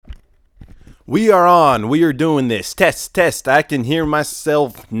We are on. We are doing this. Test, test. I can hear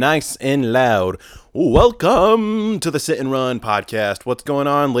myself nice and loud. Welcome to the Sit and Run podcast. What's going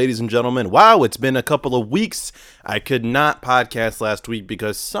on, ladies and gentlemen? Wow, it's been a couple of weeks. I could not podcast last week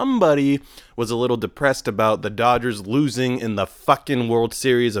because somebody was a little depressed about the Dodgers losing in the fucking World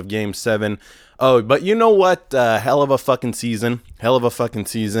Series of Game 7. Oh, but you know what? Hell of a fucking season.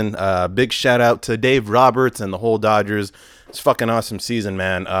 Big shout out to Dave Roberts and the whole Dodgers. It's a fucking awesome season,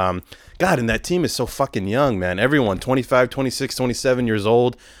 man. God, and that team is so fucking young, man. Everyone, 25, 26, 27 years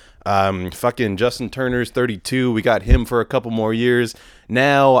old. Fucking Justin Turner's 32. We got him for a couple more years.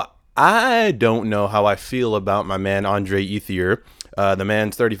 Now, I don't know how I feel about my man Andre Ethier. The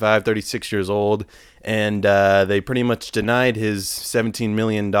man's 35, 36 years old, and they pretty much denied his $17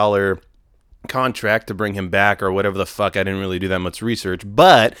 million contract to bring him back or whatever the fuck. I didn't really do that much research,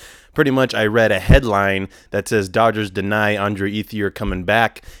 but pretty much I read a headline that says Dodgers deny Andre Ethier coming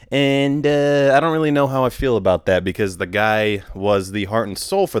back, and I don't really know how I feel about that because the guy was the heart and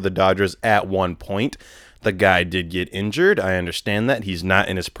soul for the Dodgers at one point. The guy did get injured. I understand that. He's not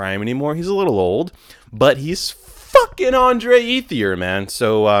in his prime anymore. He's a little old, but he's fucking Andre Ethier, man.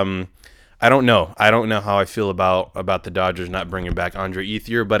 So, I don't know. I don't know how I feel about the Dodgers not bringing back Andre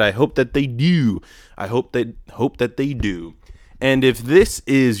Ethier, but I hope that they do. I hope that they do. And if this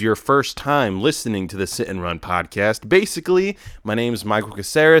is your first time listening to the Sit and Run podcast, basically, my name is Michael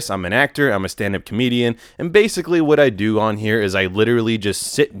Caceres. I'm an actor. I'm a stand-up comedian. And basically what I do on here is I literally just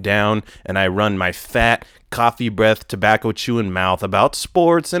sit down and I run my fat, coffee breath, tobacco chewing mouth about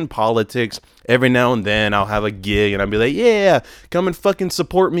sports and politics. Every now and then I'll have a gig and I'll be like, yeah, come and fucking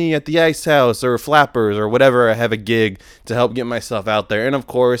support me at the Ice House or Flappers or whatever. I have a gig to help get myself out there. And of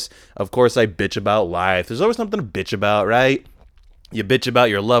course, I bitch about life. There's always something to bitch about, right? You bitch about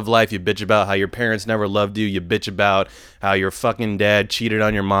your love life. You bitch about how your parents never loved you. You bitch about how your fucking dad cheated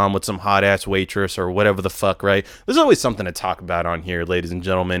on your mom with some hot-ass waitress or whatever the fuck, right? There's always something to talk about on here, ladies and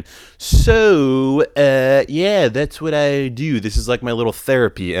gentlemen. So, yeah, that's what I do. This is like my little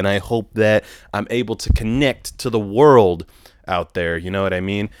therapy, and I hope that I'm able to connect to the world out there. You know what I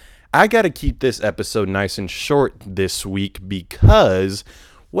mean? I got to keep this episode nice and short this week because,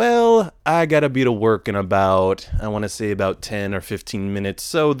 well, I gotta be to work in about 10 or 15 minutes,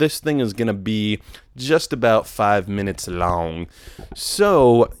 so this thing is gonna be just about 5 minutes long.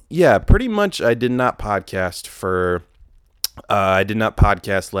 So, yeah, pretty much I did not podcast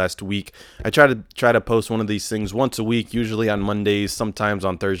last week. I try to post one of these things once a week, usually on Mondays, sometimes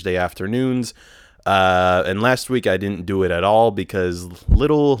on Thursday afternoons. And last week I didn't do it at all because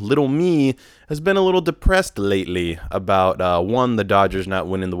little me has been a little depressed lately about, one, the Dodgers not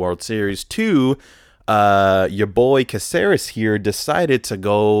winning the World Series. Two, your boy Caceres here decided to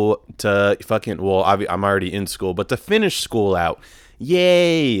go to I'm already in school, but to finish school out.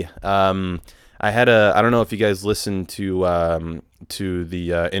 Yay. I don't know if you guys listened to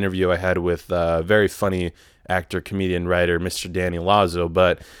the interview I had with very funny actor, comedian, writer, Mr. Danny Lazo,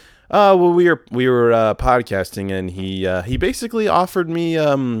 but we were podcasting, and he basically offered me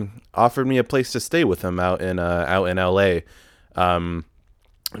a place to stay with him out in LA.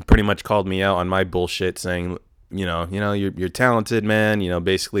 Pretty much called me out on my bullshit, saying, you're talented, man.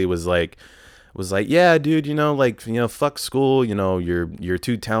 Basically was like, yeah, dude, fuck school. You're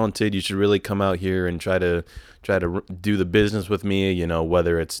too talented. You should really come out here and try to do the business with me.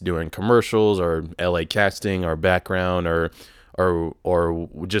 Whether it's doing commercials or LA casting or background or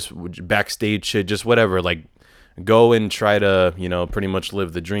just backstage shit, just whatever, like go and try to, pretty much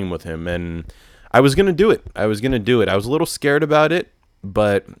live the dream with him. And I was going to do it. I was a little scared about it,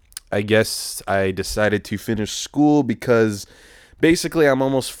 but I guess I decided to finish school because basically I'm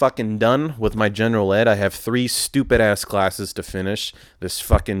almost fucking done with my general ed. I have 3 stupid ass classes to finish. This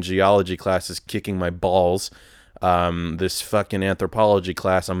fucking geology class is kicking my balls. This fucking anthropology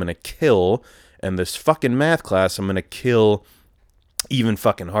class I'm going to kill. And this fucking math class I'm going to kill even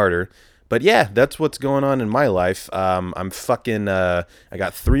fucking harder. But yeah, that's what's going on in my life. I'm fucking, I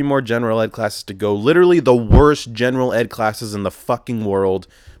got 3 more general ed classes to go. Literally the worst general ed classes in the fucking world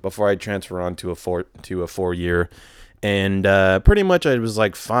before I transfer on to a 4-year. And pretty much I was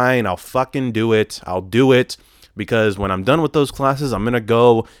like, fine, I'll fucking do it. I'll do it. Because when I'm done with those classes, I'm going to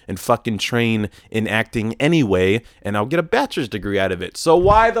go and fucking train in acting anyway, and I'll get a bachelor's degree out of it. So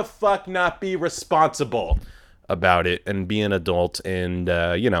why the fuck not be responsible about it and be an adult and,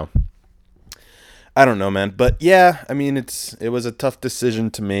 I don't know, man. But yeah, I mean, it was a tough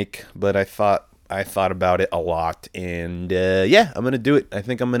decision to make, but I thought about it a lot, and yeah, I'm going to do it. I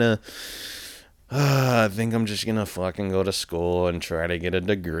think I'm going to I think I'm just gonna fucking go to school and try to get a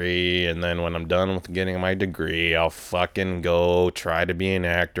degree, and then when I'm done with getting my degree, I'll fucking go try to be an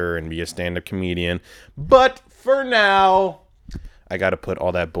actor and be a stand-up comedian. But for now, I gotta put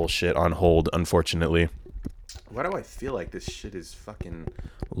all that bullshit on hold, unfortunately. Why do I feel like this shit is fucking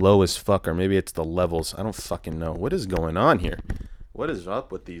low as fuck? Or maybe it's the levels. I don't fucking know. What is going on here? What is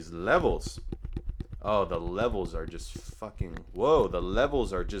up with these levels? Oh, the levels are just fucking... Whoa, the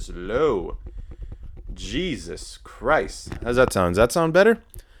levels are just low. Jesus Christ. How's that sound? Does that sound better?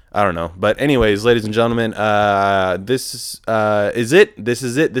 I don't know. But anyways, ladies and gentlemen, this is it. This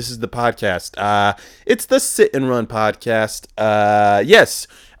is it. This is the podcast. It's the Sit and Run podcast. Yes.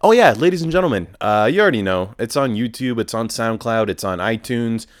 Oh, yeah, ladies and gentlemen, you already know. It's on YouTube. It's on SoundCloud. It's on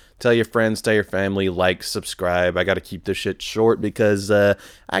iTunes. Tell your friends, tell your family, like, subscribe. I got to keep this shit short because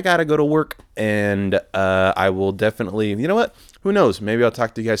I got to go to work. And I will definitely, you know what? Who knows? Maybe I'll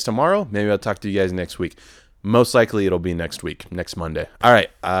talk to you guys tomorrow. Maybe I'll talk to you guys next week. Most likely it'll be next week, next Monday. All right.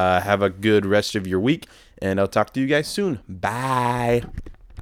 Have a good rest of your week. And I'll talk to you guys soon. Bye.